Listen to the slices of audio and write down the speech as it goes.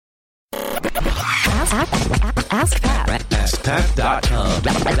AskPat. AskPat.com.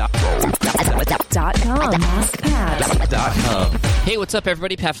 AskPat.com. Hey, what's up,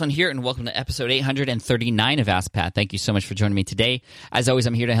 everybody? Pat Flynn here, and welcome to episode 839 of Ask Pat. Thank you so much for joining me today. As always,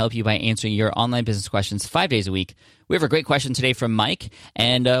 I'm here to help you by answering your online business questions 5 days a week. We have a great question today from Mike,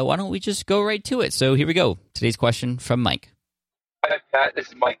 and why don't we just go right to it? So here we go. Today's question from Mike. Hi, Pat. This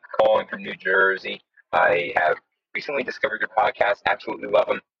is Mike calling from New Jersey. I have recently discovered your podcast. Absolutely love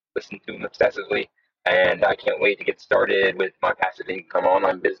them. Listen to them obsessively. And I can't wait to get started with my passive income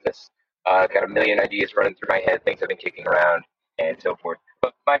online business. I've got a million ideas running through my head, things I've been kicking around, and so forth.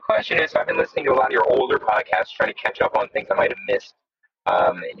 But my question is, I've been listening to a lot of your older podcasts, trying to catch up on things I might have missed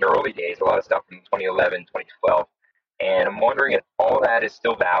in your early days, a lot of stuff from 2011, 2012. And I'm wondering if all that is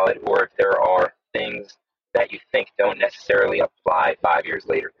still valid, or if there are things that you think don't necessarily apply 5 years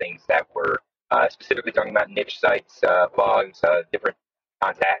later, things that were specifically talking about niche sites, blogs, different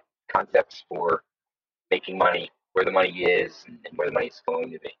concepts for making money, where the money is, and where the money is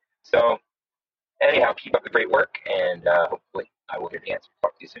going to be. So anyhow, keep up the great work, and hopefully I will hear the answer.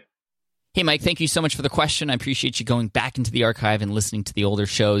 Talk to you soon. Hey, Mike, thank you so much for the question. I appreciate you going back into the archive and listening to the older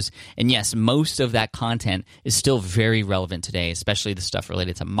shows. And yes, most of that content is still very relevant today, especially the stuff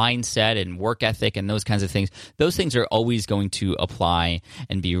related to mindset and work ethic and those kinds of things. Those things are always going to apply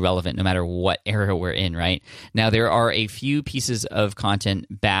and be relevant no matter what era we're in, right? Now, there are a few pieces of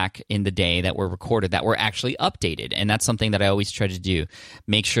content back in the day that were recorded that were actually updated. And that's something that I always try to do.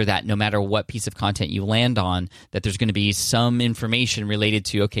 Make sure that no matter what piece of content you land on, that there's going to be some information related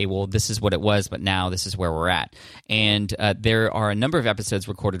to, okay, well, this is what it was, but now this is where we're at. And there are a number of episodes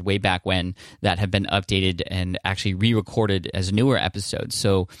recorded way back when that have been updated and actually re-recorded as newer episodes.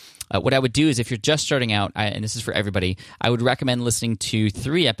 So what I would do is, if you're just starting out, and this is for everybody, I would recommend listening to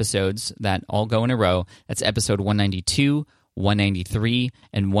 3 episodes that all go in a row. That's episode 192, 193,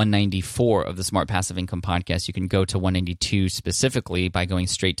 and 194 of the Smart Passive Income podcast. You can go to 192 specifically by going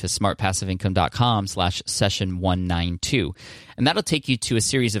straight to smartpassiveincome.com/session 192. And that'll take you to a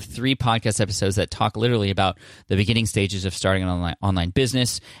series of 3 podcast episodes that talk literally about the beginning stages of starting an online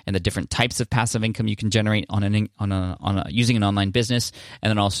business and the different types of passive income you can generate using an online business, and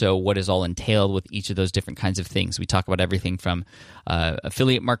then also what is all entailed with each of those different kinds of things. We talk about everything from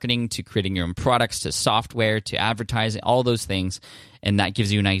affiliate marketing to creating your own products to software to advertising, all those things, and that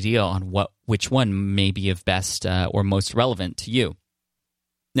gives you an idea on which one may be of best or most relevant to you.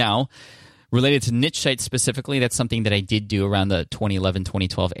 Now, related to niche sites specifically, that's something that I did do around the 2011,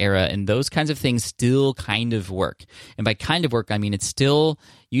 2012 era, and those kinds of things still kind of work. And by kind of work, I mean it's still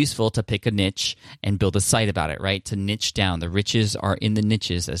useful to pick a niche and build a site about it, right? To niche down. The riches are in the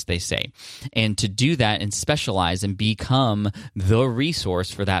niches, as they say. And to do that and specialize and become the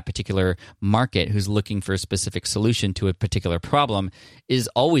resource for that particular market who's looking for a specific solution to a particular problem is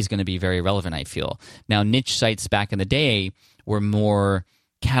always going to be very relevant, I feel. Now, niche sites back in the day were more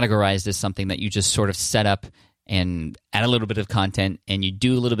categorized as something that you just sort of set up and add a little bit of content, and you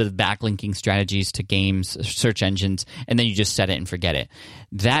do a little bit of backlinking strategies to games, search engines, and then you just set it and forget it.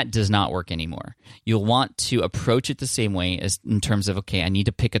 That does not work anymore. You'll want to approach it the same way as in terms of, okay, I need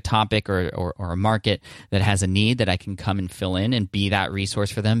to pick a topic or a market that has a need that I can come and fill in and be that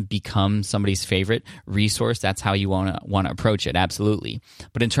resource for them, become somebody's favorite resource. That's how you want to approach it, absolutely.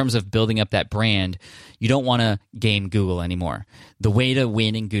 But in terms of building up that brand, you don't want to game Google anymore. The way to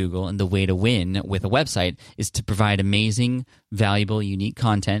win in Google and the way to win with a website is to provide amazing, valuable, unique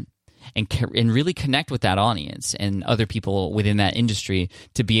content and really connect with that audience and other people within that industry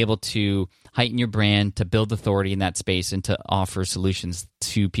to be able to heighten your brand, to build authority in that space, and to offer solutions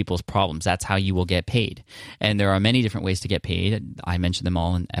to people's problems. That's how you will get paid. And there are many different ways to get paid. I mentioned them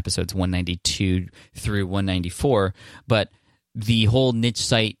all in episodes 192 through 194. But the whole niche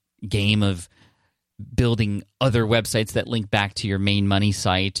site game of building other websites that link back to your main money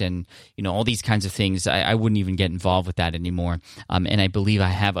site and all these kinds of things, I wouldn't even get involved with that anymore. And I believe I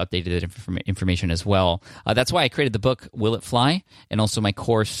have updated that information as well. That's why I created the book Will It Fly, and also my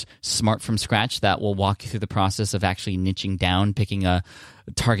course Smart from Scratch, that will walk you through the process of actually niching down, picking a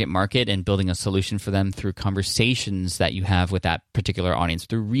target market and building a solution for them through conversations that you have with that particular audience,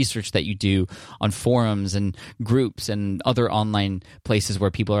 through research that you do on forums and groups and other online places where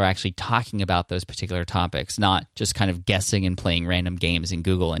people are actually talking about those particular topics, not just kind of guessing and playing random games in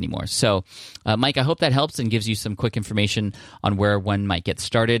Google anymore. So, Mike, I hope that helps and gives you some quick information on where one might get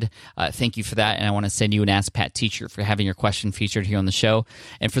started. Thank you for that, and I want to send you an Ask Pat t-shirt for having your question featured here on the show.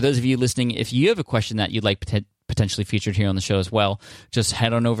 And for those of you listening, if you have a question that you'd like potentially featured here on the show as well, just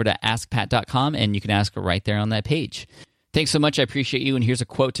head on over to askpat.com and you can ask right there on that page. Thanks so much. I appreciate you. And here's a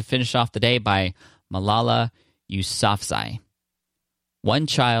quote to finish off the day by Malala Yousafzai. One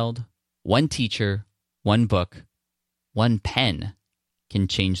child, one teacher, one book, one pen can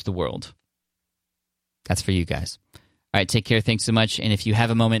change the world. That's for you guys. All right, take care. Thanks so much. And if you have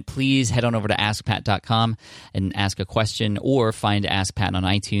a moment, please head on over to askpat.com and ask a question, or find Ask Pat on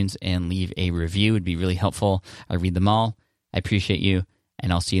iTunes and leave a review. It would be really helpful. I read them all. I appreciate you,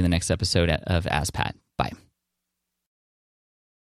 and I'll see you in the next episode of Ask Pat. Bye.